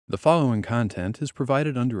The following content is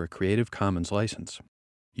provided under a Creative Commons license.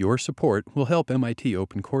 Your support will help MIT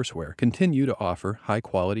OpenCourseWare continue to offer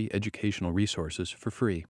high-quality educational resources for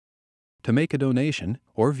free. To make a donation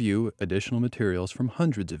or view additional materials from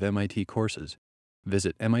hundreds of MIT courses,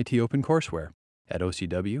 visit MIT OpenCourseWare at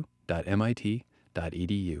ocw.mit.edu.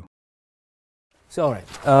 So, all right.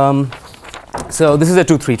 So this is a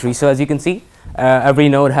 2-3 tree. So as you can see, every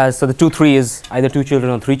node has, so the 2-3 is either 2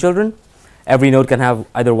 children or 3 children. Every node can have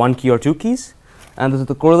either 1 key or 2 keys. And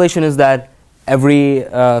the correlation is that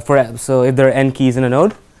so if there are n keys in a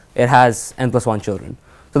node, it has n plus 1 children.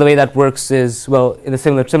 So the way that works is, well, it is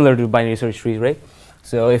similar to binary search trees, right?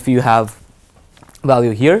 So if you have value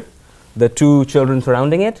here, the 2 children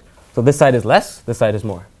surrounding it, so this side is less, this side is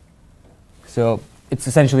more. So it's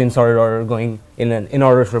essentially in sorted order, going in an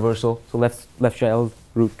in-order reversal. So left child,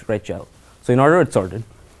 root, right child. So in order, it's sorted.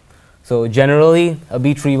 So generally, a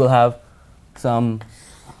B tree will have some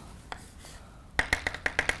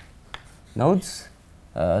nodes.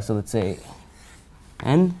 So let's say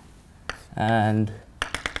n and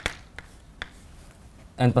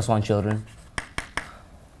n plus 1 children.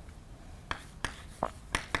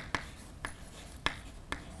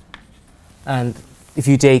 And if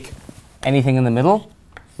you take anything in the middle,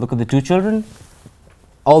 look at the 2 children,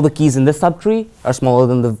 all the keys in this subtree are smaller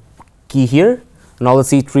than the key here, and all the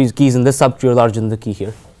keys in this subtree are larger than the key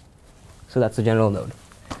here. So that's the general node.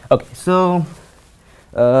 Okay, so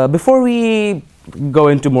before we go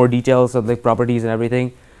into more details of the properties and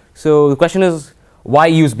everything, so the question is, why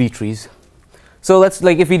use B trees? So let's,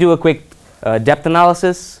 if we do a quick depth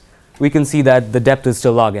analysis, we can see that the depth is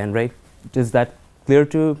still log n, right? Is that clear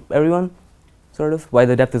to everyone? Sort of why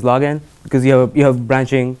the depth is log n? Because you have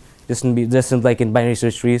branching just like in binary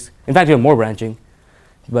search trees. In fact, you have more branching,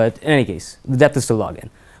 but in any case, the depth is still log n.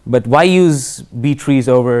 But why use B trees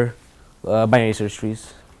over binary search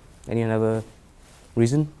trees? Anyone have a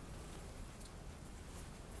reason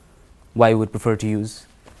why you would prefer to use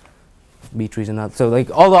B trees and not? So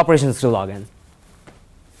all the operations are still log n.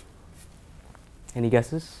 Any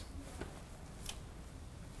guesses?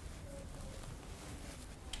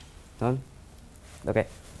 None? Okay.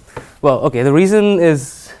 Well, okay, the reason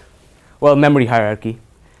is, well, memory hierarchy.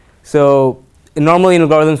 So normally in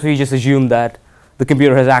algorithms, we just assume that the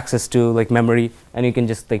computer has access to memory, and you can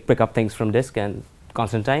just pick up things from disk and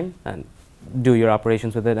constant time and do your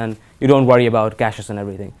operations with it, and you don't worry about caches and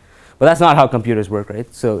everything. But that's not how computers work,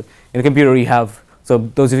 right? So in a computer, you have, so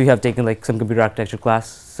those of you who have taken some computer architecture class,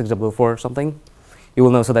 6004 or something, you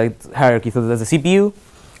will know, so that hierarchy. So there's a CPU.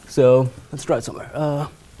 So let's draw it somewhere.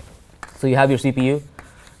 So you have your CPU,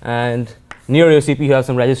 and near your CPU you have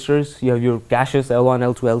some registers. You have your caches, L1,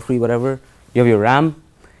 L2, L3, whatever. You have your RAM.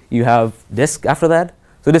 You have disk after that.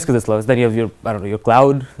 So disk is the slowest. Then you have your, I don't know, your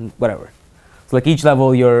cloud, whatever. So each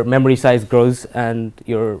level, your memory size grows and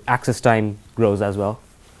your access time grows as well.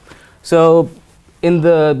 So in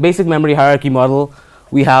the basic memory hierarchy model,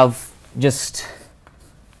 we have just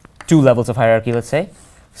 2 levels of hierarchy, let's say.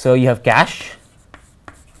 So you have cache,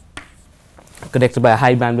 connected by a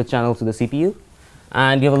high bandwidth channel to the CPU,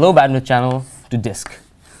 and you have a low bandwidth channel to disk.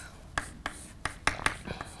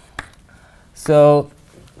 So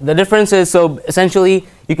the difference is, so essentially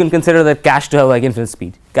you can consider that cache to have infinite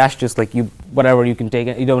speed. Cache just whatever you can take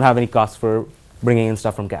it. You don't have any cost for bringing in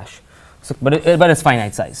stuff from cache. So, but it's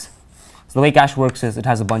finite size. So the way cache works is it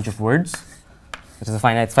has a bunch of words. It has a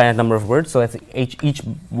finite number of words. So each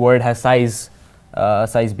word has size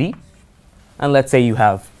b, and let's say you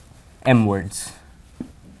have m words.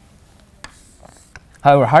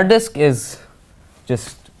 However, hard disk is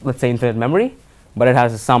just, let's say, infinite memory, but it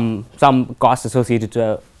has some cost associated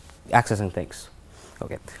to accessing things.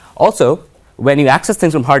 Okay. Also, when you access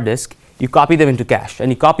things from hard disk, you copy them into cache, and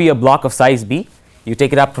you copy a block of size b. You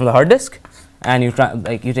take it up from the hard disk, and you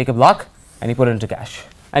take a block and you put it into cache,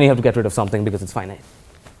 and you have to get rid of something because it's finite.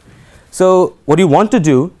 So what you want to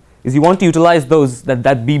do is you want to utilize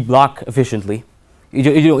that b block efficiently. You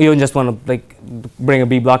don't just want to bring a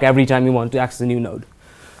b block every time you want to access a new node.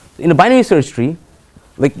 In a binary search tree,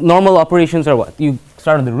 normal operations are what? You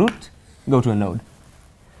start at the root, go to a node.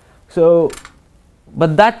 So,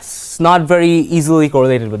 but that's not very easily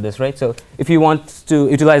correlated with this, right? So if you want to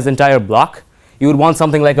utilize the entire block, you would want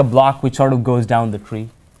something like a block which sort of goes down the tree.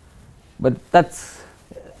 But that's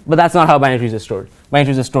not how binary trees are stored.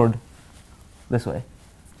 Binary trees are stored this way.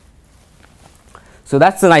 So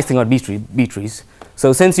that's the nice thing about B trees.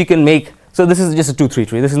 So since you can make, so this is just a 2-3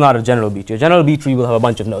 tree. This is not a general B tree. A general B tree will have a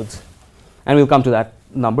bunch of nodes, and we'll come to that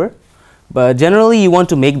number. But generally, you want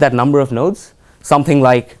to make that number of nodes something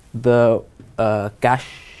like the cache.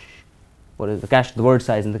 What is the cache? The word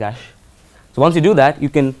size in the cache. So once you do that, you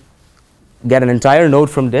can get an entire node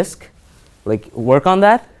from disk, like work on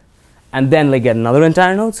that, and then like get another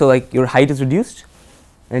entire node. So like your height is reduced,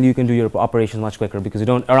 and you can do your operations much quicker because are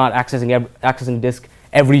not accessing disk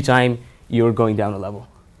every time you're going down a level.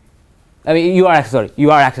 I mean, you are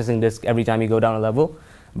accessing disk every time you go down a level,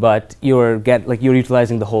 but you're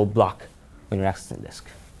utilizing the whole block when you're accessing disk.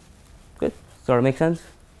 Good, sort of makes sense.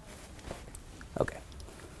 Okay.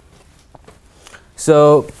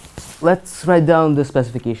 So let's write down the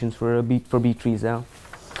specifications for B trees now.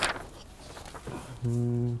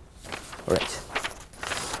 All right.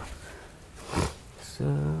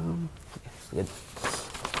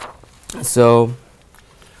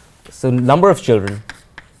 So number of children.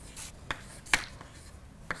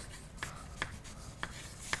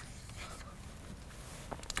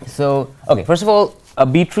 So okay, first of all, a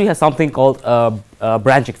B tree has something called a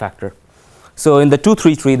branching factor. So in the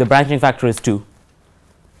 2-3 tree, the branching factor is 2.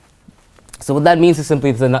 So what that means is simply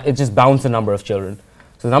it just bounds the number of children.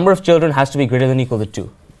 So the number of children has to be greater than or equal to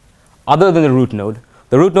 2, other than the root node.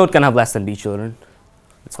 The root node can have less than b children.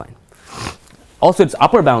 That's fine. Also, it's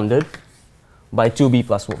upper bounded by 2b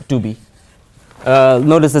plus 2b.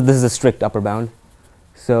 Notice that this is a strict upper bound.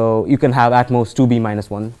 So you can have at most 2b minus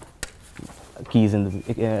 1 keys in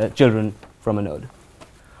the children from a node.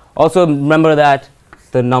 Also, remember that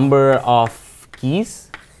the number of keys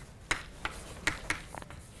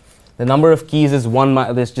is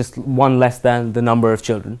there's just one less than the number of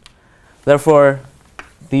children. Therefore,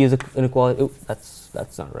 these inequalities. Oh,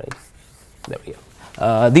 that's not right. There we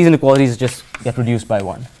go. These inequalities just get reduced by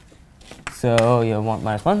 1. So you have 1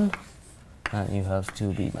 minus 1, and you have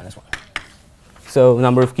 2b minus 1. So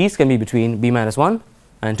number of keys can be between b minus 1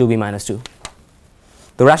 and 2b minus 2.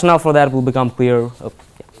 The rationale for that will become clear. Oh,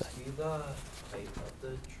 yeah, the height of the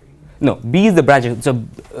tree? no, b is the branching. So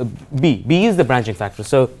b is the branching factor.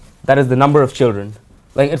 So that is the number of children.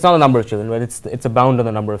 Like it's not a number of children, but it's a bound on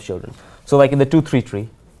the number of children. So like in the 2-3 tree,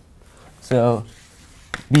 so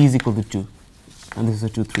b is equal to 2, and this is a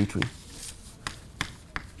 2-3 tree.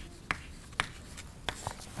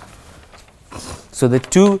 So the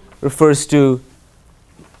 2 refers to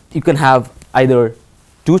you can have either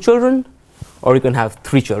 2 children or you can have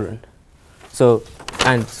 3 children. So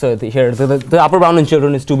here the upper bound in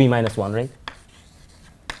children is 2b minus 1, right?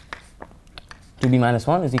 2b minus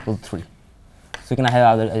 1 is equal to 3. So you can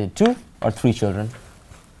have either 2 or 3 children.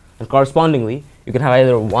 And correspondingly, you can have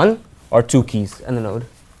either 1 or 2 keys in the node.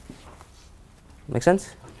 Make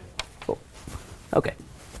sense? Cool. Okay.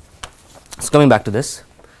 So coming back to this.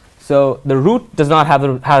 So the root does not have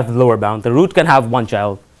the lower bound. The root can have 1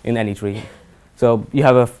 child in any tree. So you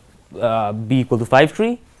have a b equal to 5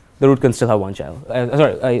 tree. The root can still have 1 child.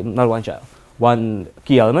 Not 1 child. 1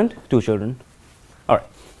 key element, 2 children. All right.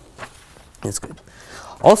 That's good.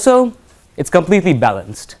 Also, it's completely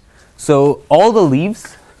balanced. So all the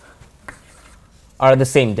leaves are the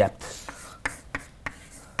same depth.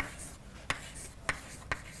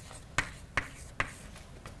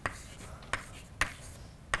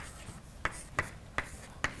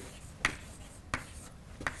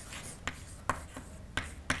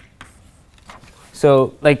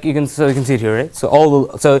 So like you can see it here, right?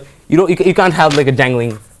 So you can't have like a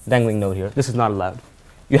dangling node here. This is not allowed.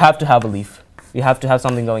 You have to have a leaf. You have to have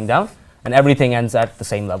something going down, and everything ends at the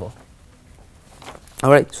same level.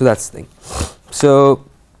 All right, so that's the thing. So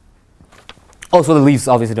also the leaves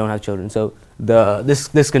obviously don't have children. So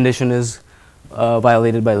this condition is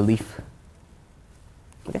violated by the leaf.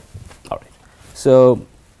 Okay, all right. So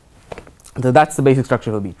that's the basic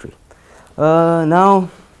structure of a B tree. Now.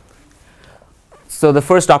 So the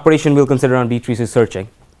first operation we'll consider on B trees is searching.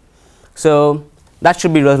 So that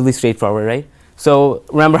should be relatively straightforward, right? So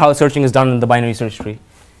remember how searching is done in the binary search tree.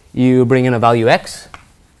 You bring in a value x,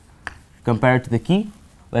 compare it to the key.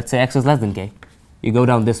 Let's say x is less than k. You go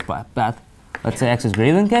down this path. Let's say x is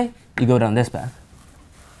greater than k. You go down this path.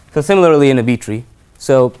 So similarly in a B tree.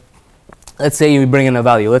 So let's say you bring in a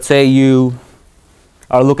value. Let's say you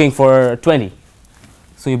are looking for 20.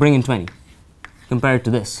 So you bring in 20. Compare it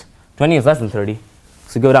to this. 20 is less than 30.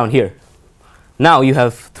 So go down here. Now you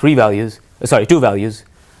have 2 values.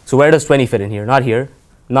 So where does 20 fit in here? Not here,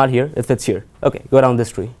 not here, it fits here. Okay, go down this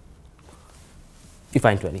tree. You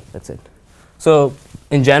find 20, that's it. So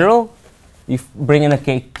in general, you bring in a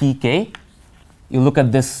key k, you look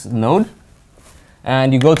at this node,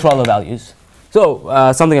 and you go through all the values.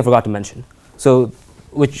 So something I forgot to mention. So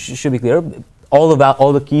which should be clear, all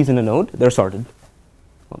the keys in a node, they're sorted,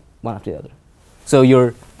 one after the other. So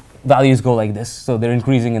your values go like this, so they're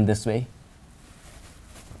increasing in this way.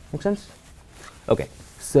 Make sense? Okay,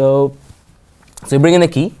 so you bring in a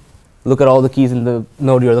key, look at all the keys in the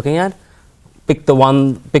node you're looking at, pick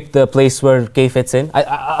the place where k fits in.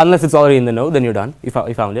 Unless it's already in the node, then you're done. You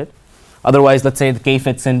found it. Otherwise, let's say the k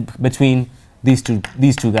fits in between these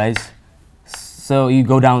two guys. So you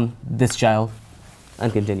go down this child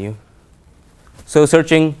and continue. So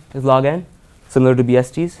searching is log n, similar to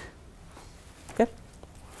BSTs. Okay.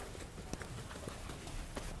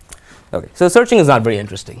 Okay. So searching is not very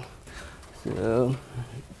interesting. So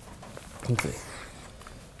let's see.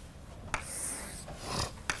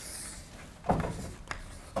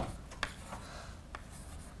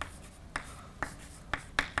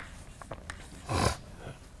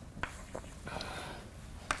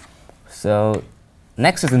 So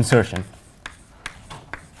next is insertion.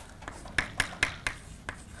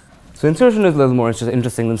 So insertion is a little more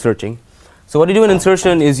interesting than searching. So what you do in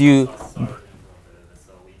insertion is you. So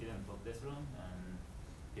we didn't book this room, and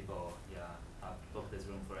people, have booked this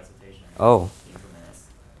room for recitation. Oh. In 2 minutes.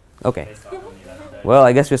 Okay. They start only that. Well,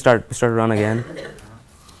 I guess we start to run again.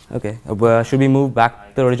 Okay. Should we move back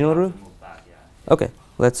to the original room? Move back, yeah. Okay.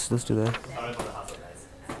 Let's do that. Sorry for the hassle, guys.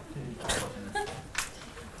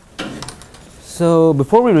 So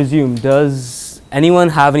before we resume, does anyone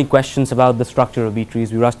have any questions about the structure of B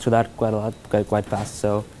trees? We rushed through that quite a lot, quite fast.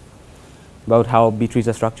 So about how B trees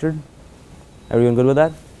are structured. Everyone good with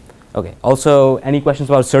that? Okay. Also, any questions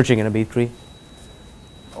about searching in a B tree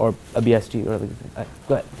or a BST or everything?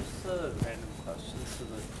 Go ahead. Just a random question. So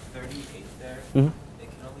the 38 there, Mm-hmm. they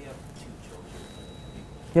can only have 2 children.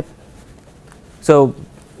 Yep. So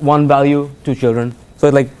one value, 2 children. So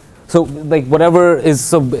like whatever is,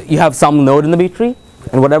 so you have some node in the B tree,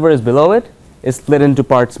 and whatever is below it is split into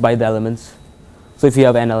parts by the elements. So if you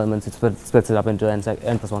have n elements, it splits it up into n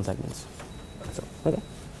plus 1 segments. So, okay.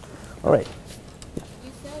 All right.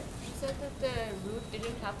 You said that the root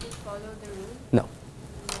didn't have to follow the rule. No.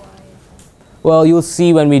 Why is that? Well, you'll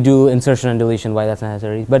see when we do insertion and deletion why that's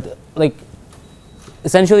necessary. But like,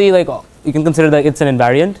 essentially, like you can consider that it's an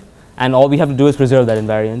invariant, and all we have to do is preserve that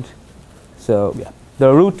invariant. So yeah,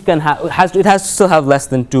 the root has to still have less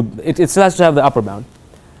than 2. It still has to have the upper bound,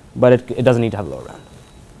 but it doesn't need to have the lower bound.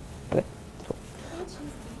 Okay. Cool. How do you choose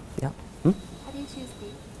B? Yeah. How do you choose B?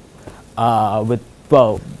 With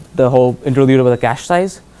the whole interlude about the cache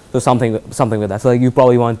size. So something with that. So like you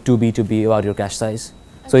probably want 2B to be about your cache size,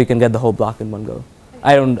 so you can get the whole block in one go.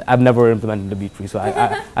 I've never implemented the B tree, so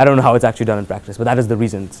I don't know how it's actually done in practice, but that is the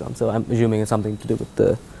reason it's done. So I'm assuming it's something to do with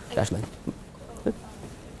the cache line.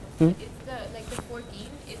 Is the 14?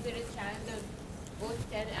 Is it a child of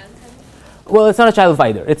both 10 and 10? Well, it's not a child of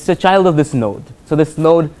either. It's a child of this node. So this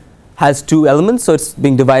node has 2 elements, so it's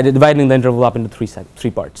being dividing the interval up into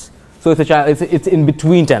 3 parts. So it's a child. It's in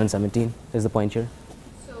between 10 and 17 is the point here.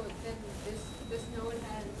 So then this node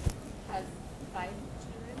has 5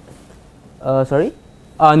 children? Sorry?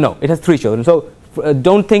 No, it has 3 children. So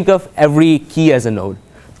don't think of every key as a node.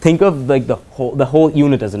 Think of like the whole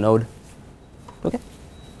unit as a node. Okay.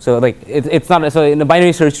 So like it's not, so in a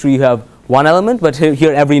binary search tree you have 1 element, but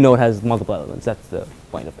here every node has multiple elements. That's the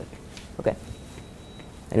point of it. Okay.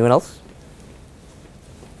 Anyone else?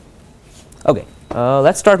 Okay.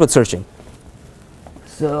 Let's start with searching.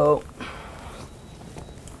 So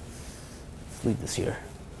let's leave this here.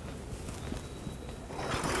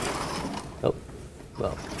 Oh,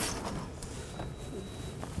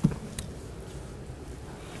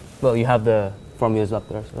 well, you have the formulas up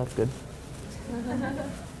there, so that's good.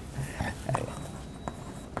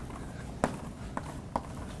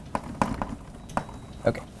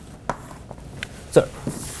 Okay. So,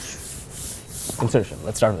 insertion.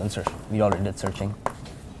 Let's start with insertion. We already did searching.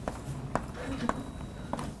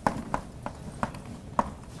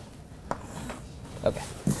 Okay.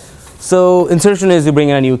 So, insertion is you bring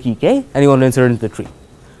in a new key k and you want to insert it into the tree.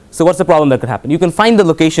 So what's the problem that could happen? You can find the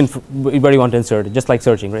location where you want to insert it, just like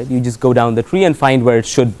searching, right? You just go down the tree and find where it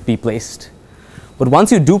should be placed. But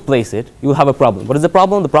once you do place it, you'll have a problem. What is the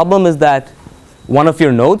problem? The problem is that one of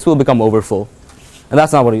your nodes will become overfull. And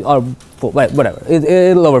that's not what you, or full, whatever,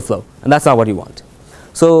 it'll overflow. And that's not what you want.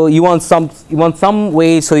 So you want some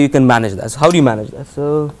way so you can manage that. So how do you manage that?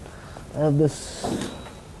 So I have this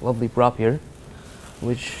lovely prop here,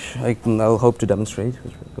 which I'll hope to demonstrate.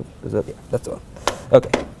 Yeah, that's all.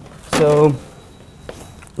 Okay.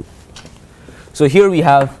 So here we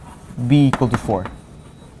have b equal to 4.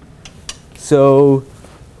 So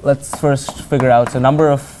let's first figure out the number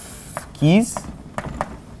of keys.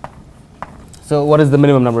 So what is the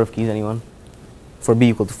minimum number of keys, anyone? For b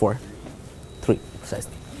equal to 4? 3,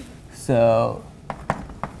 precisely. So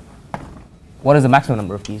what is the maximum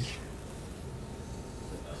number of keys?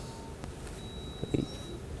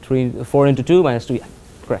 4 into 2 minus 2, yeah,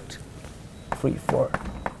 correct. 3, 4,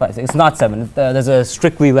 5, 6. It's not 7. There's a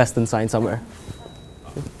strictly less than sign somewhere.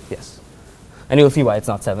 And you'll see why it's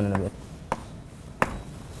not 7 in a bit.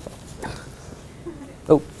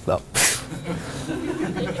 Oh, well.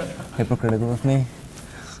 Hypocritical of me.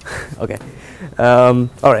 Okay. All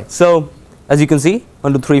right. So as you can see,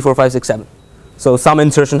 1, 2, 3, 4, 5, 6, 7. So some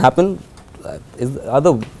insertion happened. Is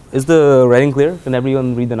the writing clear? Can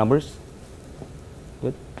everyone read the numbers?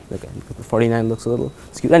 Good. Okay. 49 looks a little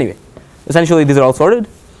skewed. Anyway, essentially these are all sorted.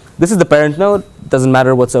 This is the parent node. Doesn't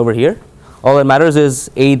matter what's over here. All that matters is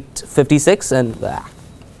 856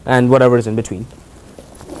 and whatever is in between.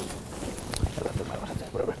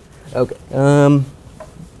 Okay.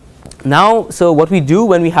 Now, so what we do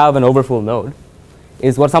when we have an overflow node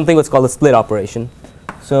is something what's called a split operation.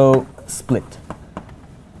 So split.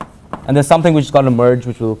 And there's something which is called a merge,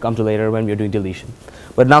 which we'll come to later when we're doing deletion.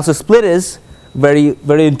 But now, so split is very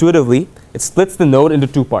intuitively, it splits the node into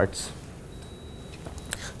 2 parts.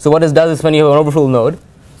 So what it does is when you have an overflow node,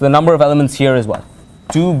 so the number of elements here is what?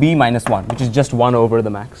 2b minus 1, which is just 1 over the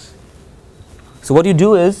max. So what you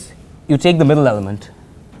do is you take the middle element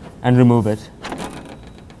and remove it.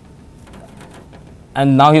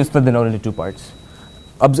 And now you've split the node into 2 parts.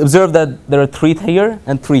 Observe that there are 3 here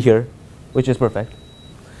and 3 here, which is perfect.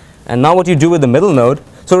 And now what you do with the middle node,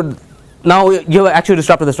 so now you have actually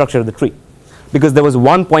disrupted the structure of the tree, because there was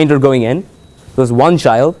 1 pointer going in, there was 1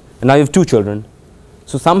 child, and now you have 2 children.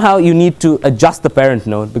 So somehow you need to adjust the parent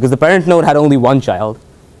node, because the parent node had only 1 child.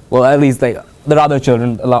 Well, at least there are other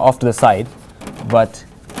children off to the side, but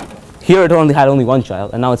here it only had 1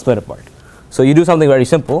 child, and now it's split apart. So you do something very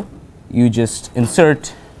simple. You just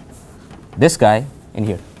insert this guy in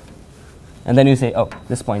here, and then you say, oh,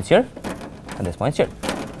 this point's here, and this point's here.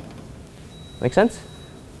 Make sense?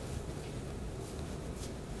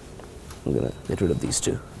 I'm gonna get rid of these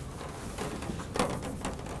 2.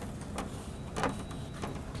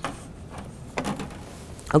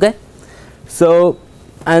 Okay, so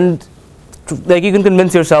and like you can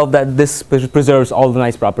convince yourself that this preserves all the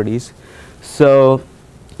nice properties. So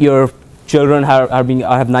your children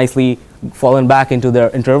have nicely fallen back into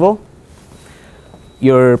their interval.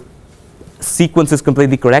 Your sequence is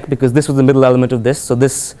completely correct because this was the middle element of this, so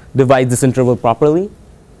this divides this interval properly.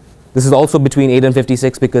 This is also between 8 and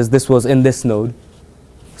 56 because this was in this node.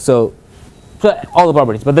 So all the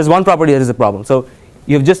properties, but there's one property that is a problem. So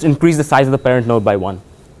you have just increased the size of the parent node by 1.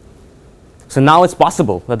 So now it's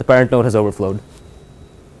possible that the parent node has overflowed.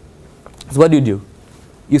 So what do?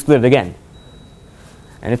 You split it again,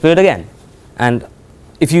 and you split it again. And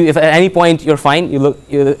if at any point you're fine, you look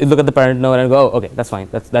at the parent node and go, oh, okay, that's fine,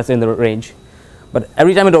 that's in the range. But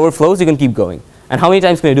every time it overflows, you can keep going. And how many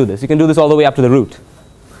times can you do this? You can do this all the way up to the root.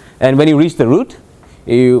 And when you reach the root,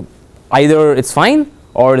 either it's fine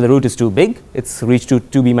or the root is too big. It's reached to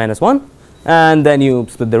 2b minus 1, and then you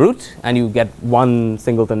split the root and you get 1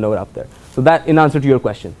 singleton node up there. So that, in answer to your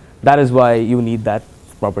question, that is why you need that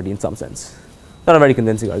property in some sense. Not a very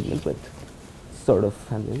convincing argument, but sort of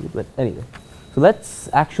handling it. But anyway, so let's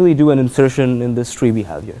actually do an insertion in this tree we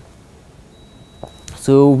have here.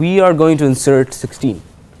 So we are going to insert 16.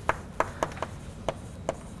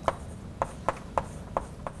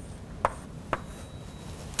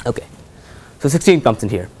 Okay, so 16 comes in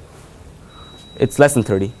here. It's less than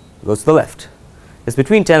 30, goes to the left. It's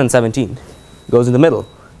between 10 and 17, goes in the middle,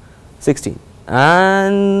 16,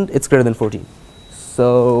 and it's greater than 14.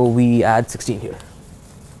 So we add 16 here.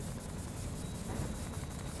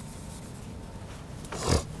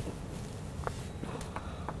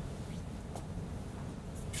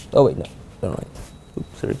 Oh wait, no, don't write.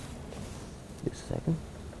 Oops, sorry. Just a second.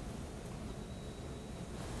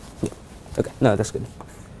 Yeah. Okay, no, that's good.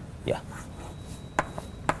 Yeah.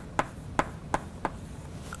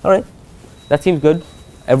 All right, that seems good.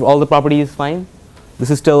 All the properties is fine. This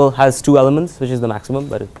is still has 2 elements, which is the maximum,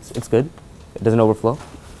 but it's good. It doesn't overflow.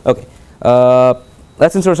 Okay,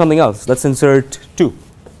 let's insert something else. Let's insert 2.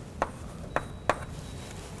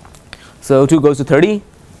 So 2 goes to 30,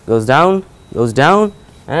 goes down,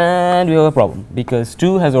 and we have a problem because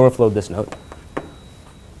 2 has overflowed this node.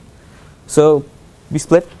 So we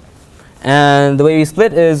split, and the way we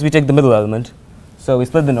split is we take the middle element. So we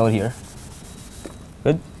split the node here.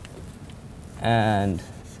 Good. And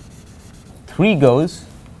 3 goes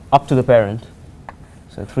up to the parent.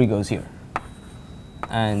 So 3 goes here.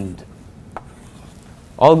 And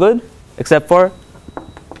all good except for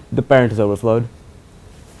the parent is overflowed.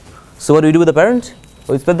 So what do we do with the parent?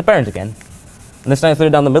 Well, we split the parent again. And this time I split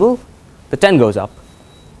it down the middle. The 10 goes up.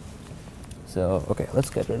 So okay, let's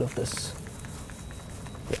get rid of this.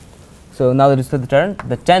 Yeah. So now that we split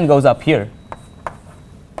the 10 goes up here.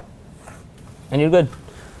 And you're good.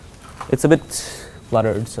 It's a bit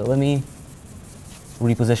cluttered, so let me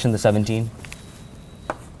reposition the 17.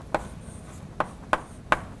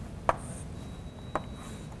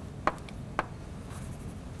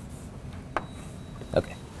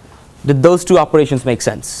 Did those two operations make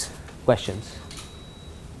sense? Questions?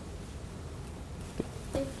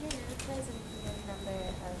 If you're not present, the number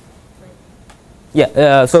of like.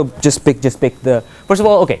 Yeah. So just pick the. First of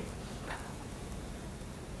all, okay.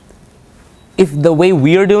 If the way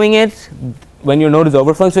we are doing it, when your node is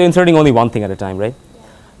overflowing, so you're inserting only one thing at a time, right? Yeah.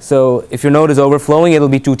 So if your node is overflowing, it'll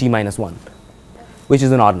be 2t minus 1, which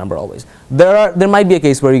is an odd number always. There might be a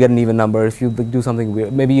case where you get an even number if you do something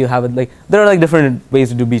weird. Maybe you have it like, there are like different ways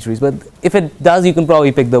to do B trees, but if it does, you can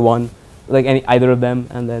probably pick the one, like either of them,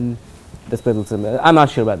 and then the split will similar. I'm not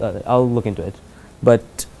sure about that. I'll look into it.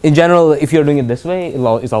 But in general, if you're doing it this way,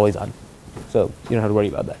 it's always odd. So you don't have to worry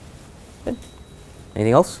about that. Good.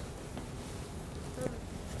 Anything else?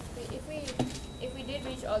 If we did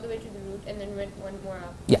reach all the way to the root and then went one more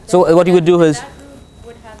up. Yeah. So what you would do is that root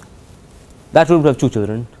would have. that root would have 2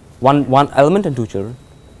 children, one element and 2 children,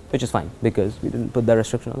 which is fine because we didn't put that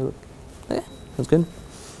restriction on the root. Okay, that's good.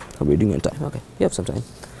 How are we doing on time? Okay, you have some time.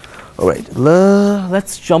 All right,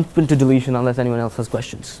 let's jump into deletion unless anyone else has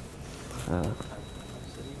questions.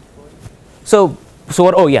 So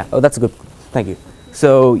what? Oh yeah. Oh, that's a good. Thank you.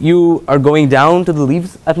 So you are going down to the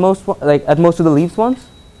leaves at most, at most of the leaves once,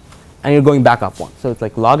 and you're going back up once. So it's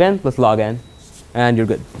like log n plus log n, and you're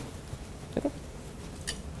good. Okay.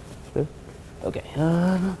 Clear? Okay.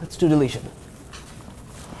 Let's do deletion.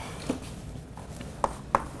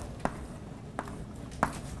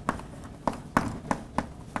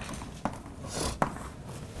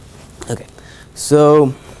 Okay.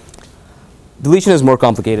 So deletion is more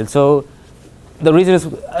complicated. So the reason is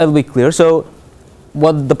it'll be clear. So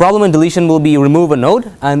what the problem in deletion will be, remove a node,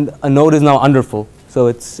 and a node is now underfull. So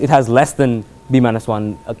it has less than b minus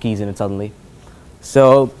 1 keys in it suddenly.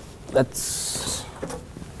 So let's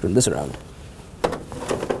turn this around.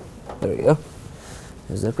 There we go.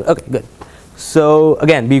 Is that okay? Good. So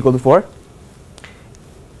again, b equal to 4.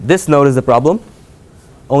 This node is the problem.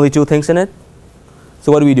 Only 2 things in it.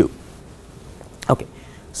 So what do we do? Okay.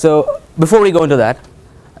 So before we go into that,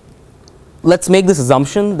 let's make this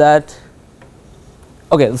assumption that.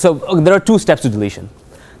 Okay. So there are 2 steps to deletion.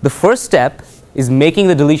 The first step is making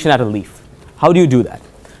the deletion at a leaf. How do you do that?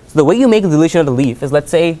 So the way you make the deletion at a leaf is, let's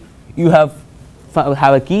say you have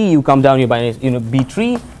a key, you come down your binary, B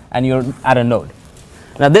tree, and you're at a node.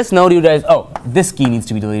 Now this node, you realize, oh, this key needs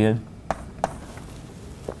to be deleted,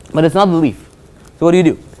 but it's not the leaf. So what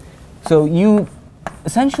do? So you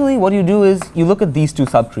essentially what you do is you look at these 2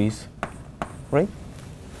 subtrees, right?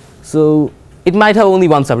 So it might have only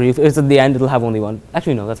one subtree. If it's at the end, it'll have only one.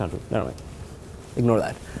 Actually, no, that's not true. Never mind. Ignore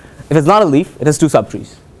that. If it's not a leaf, it has 2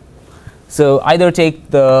 subtrees. So either take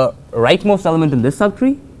the rightmost element in this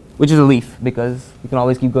subtree, which is a leaf, because you can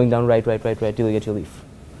always keep going down right till you get your leaf,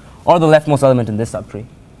 or the leftmost element in this subtree.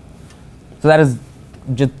 So that is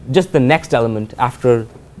just the next element after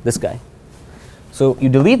this guy. So you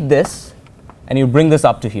delete this, and you bring this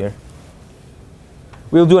up to here.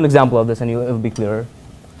 We'll do an example of this, and it'll be clearer.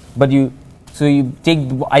 But you take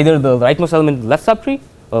either the rightmost element in the left subtree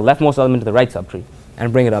or the leftmost element in the right subtree,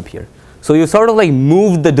 and bring it up here. So you sort of like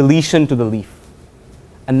moved the deletion to the leaf,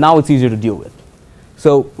 and now it's easier to deal with.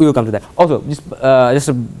 So we will come to that. Also,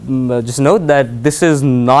 just note that this is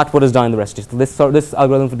not what is done in the recitation. This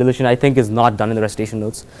algorithm for deletion, I think, is not done in the recitation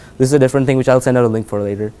notes. This is a different thing, which I'll send out a link for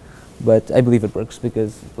later. But I believe it works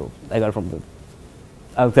because I got it from the.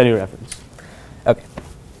 I'll tell you a reference. Okay.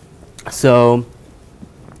 So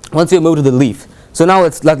once you move to the leaf, so now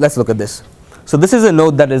let's look at this. So this is a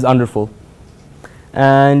node that is underfull,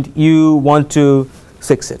 and you want to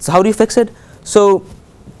fix it. So how do you fix it? So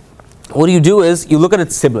what you do is you look at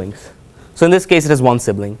its siblings. So in this case, it has 1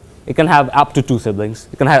 sibling. It can have up to 2 siblings.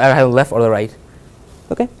 It can have either the left or the right.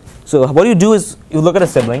 Okay. So what you do is you look at a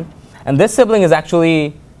sibling, and this sibling is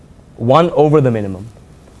actually 1 over the minimum.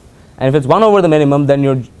 And if it's 1 over the minimum, then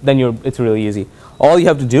it's really easy. All you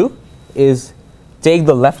have to do is take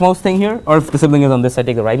the leftmost thing here, or if the sibling is on this side,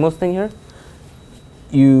 take the rightmost thing here.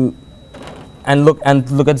 And look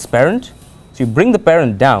at its parent. So you bring the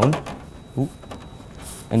parent down,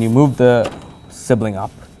 and you move the sibling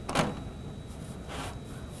up,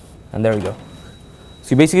 and there we go.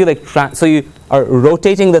 So you basically so you are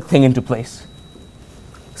rotating the thing into place.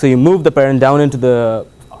 So you move the parent down into the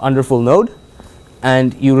underfull node,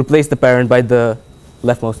 and you replace the parent by the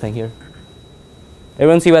leftmost thing here.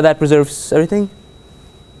 Everyone see why that preserves everything?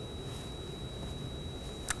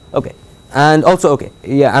 Okay. And also, okay,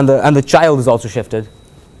 yeah, and the child is also shifted.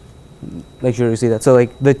 Make sure you see that. So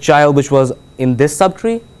like the child which was in this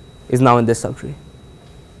subtree is now in this subtree.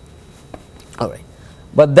 All right.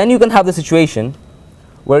 But then you can have the situation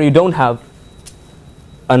where you don't have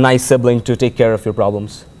a nice sibling to take care of your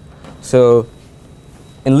problems. So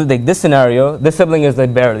in like this scenario, this sibling is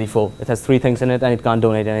like barely full. It has 3 things in it and it can't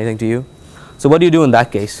donate anything to you. So what do you do in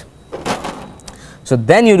that case? So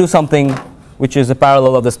then you do something which is a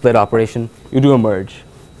parallel of the split operation. You do a merge.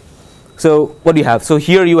 So what do you have? So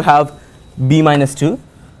here you have b minus 2.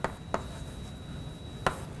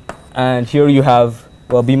 And here you have,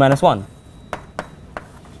 well, b minus 1.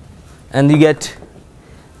 And you get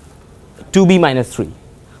 2b minus 3.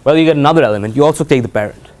 Well, you get another element. You also take the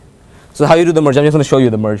parent. So how you do the merge? I'm just going to show you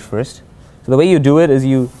the merge first. So the way you do it is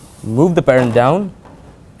you move the parent down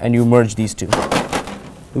and you merge these two.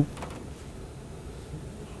 Oop.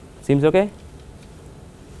 Seems okay?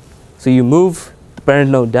 So you move the parent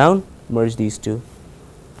node down, merge these two,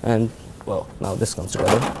 and well, now this comes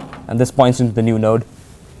together, and this points into the new node.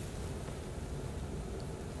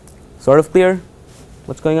 Sort of clear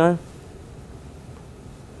what's going on?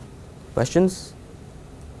 Questions?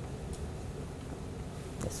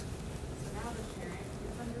 Yes.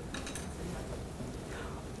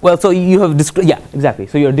 Well, so you have yeah, exactly.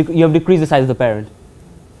 So you have decreased the size of the parent,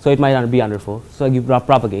 so it might not be under full. So you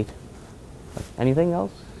propagate. Anything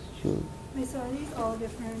else? Sure. Wait, so are these all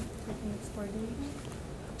different techniques for deleting?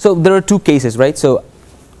 So there are 2 cases, right? So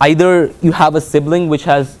either you have a sibling which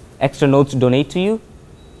has extra nodes to donate to you,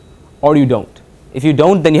 or you don't. If you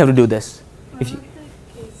don't, then you have to do this. What about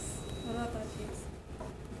the case? What about that case?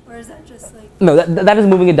 Or is that just like? No, that is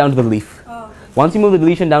moving it down to the leaf. Oh. Okay. Once you move the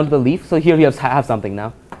deletion down to the leaf, so here you have something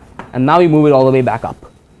now, and now you move it all the way back up.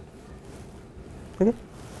 Okay.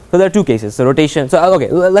 So there are 2 cases. So rotation. So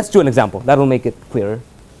okay, let's do an example. That will make it clearer.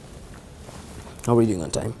 How are we doing on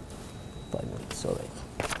time? 5 minutes. All right.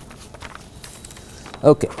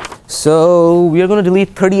 Okay. So we are going to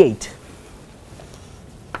delete 38.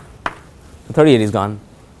 So 38 is gone.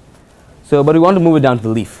 So, but we want to move it down to the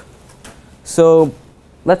leaf. So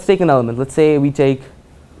let's take an element. Let's say we take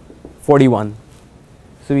 41.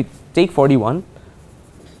 So we take 41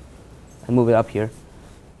 and move it up here.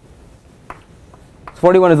 So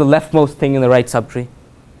 41 is the leftmost thing in the right subtree.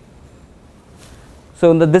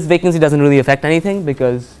 So this vacancy doesn't really affect anything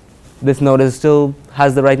because this node still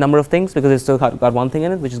has the right number of things because it's still got 1 thing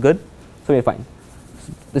in it, which is good. So we're fine.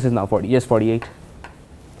 So this is now 40. Yes, 48.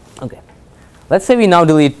 Okay. Let's say we now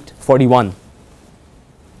delete 41.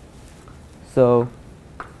 So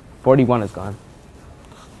 41 is gone.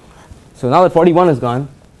 So now that 41 is gone,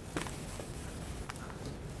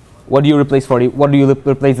 what do you replace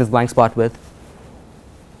replace this blank spot with?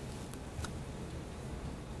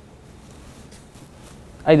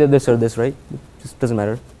 Either this or this, right? It just doesn't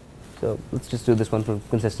matter. So let's just do this one for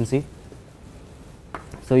consistency.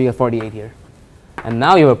 So you have 48 here. And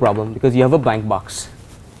now you have a problem because you have a blank box.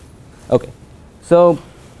 Okay. So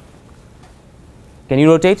can you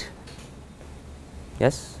rotate?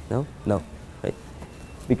 Yes? No? No. Right?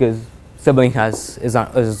 Because sibling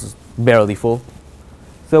is barely full.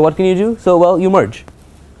 So what can you do? So well, you merge.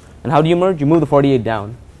 And how do you merge? You move the 48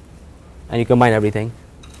 down and you combine everything.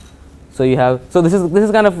 So you have, so this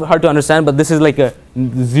is kind of hard to understand, but this is like a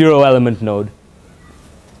 0 element node.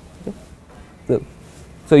 Okay.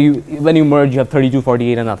 So when you merge, you have 32,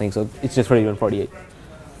 48 and nothing. So it's just 32 and 48.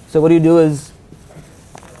 So what you do is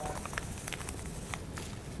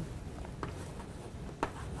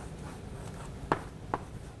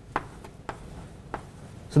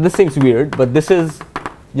so this seems weird, but this is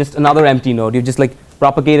just another empty node. You've just like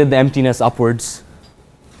propagated the emptiness upwards.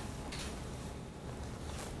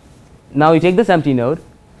 Now you take this empty node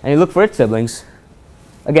and you look for its siblings.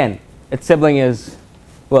 Again, its sibling is,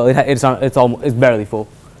 well, it's barely full.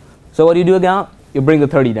 So what do you do again? You bring the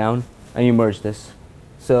 30 down and you merge this.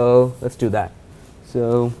 So let's do that.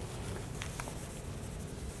 So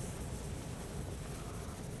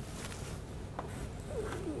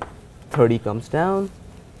 $30 comes down,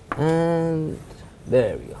 and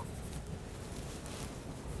there we go.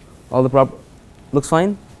 All the looks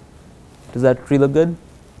fine. Does that tree look good?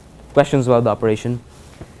 Questions about the operation?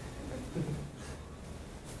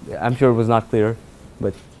 Yeah, I'm sure it was not clear,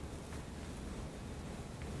 but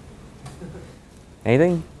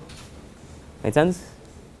anything? Make sense?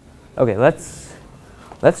 Okay, let's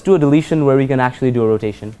do a deletion where we can actually do a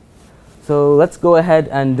rotation. So let's go ahead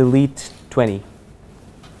and delete 20.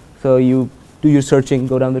 So you do your searching,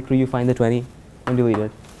 go down the tree, you find the 20, and delete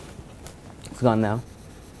it. It's gone now.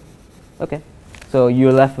 Okay, so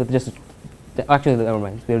you're left with just. Actually, never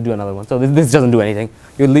mind. We'll do another one. So this doesn't do anything.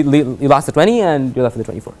 You lost the 20 and you're left with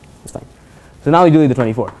the 24. It's fine. So now we delete the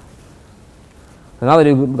 24. So now that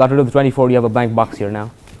you got rid of the 24, you have a blank box here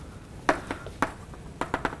now.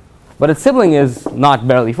 But its sibling is not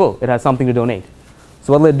barely full. It has something to donate.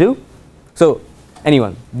 So what will it do? So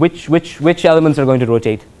anyone, which elements are going to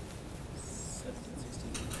rotate?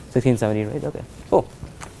 16, 17, right? Okay. Cool.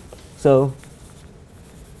 So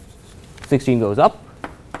 16 goes up,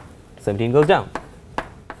 17 goes down,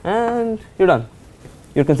 and you're done.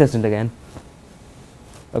 You're consistent again.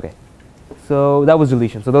 Okay. So that was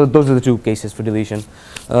deletion. So those are the two cases for deletion.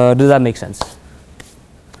 Does that make sense?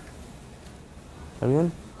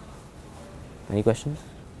 Everyone? Any questions?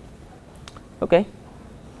 Okay.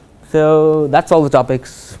 So that's all the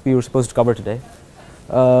topics we were supposed to cover today.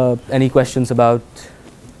 Any questions about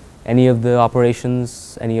any of the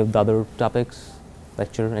operations, any of the other topics,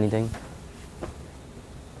 lecture, anything?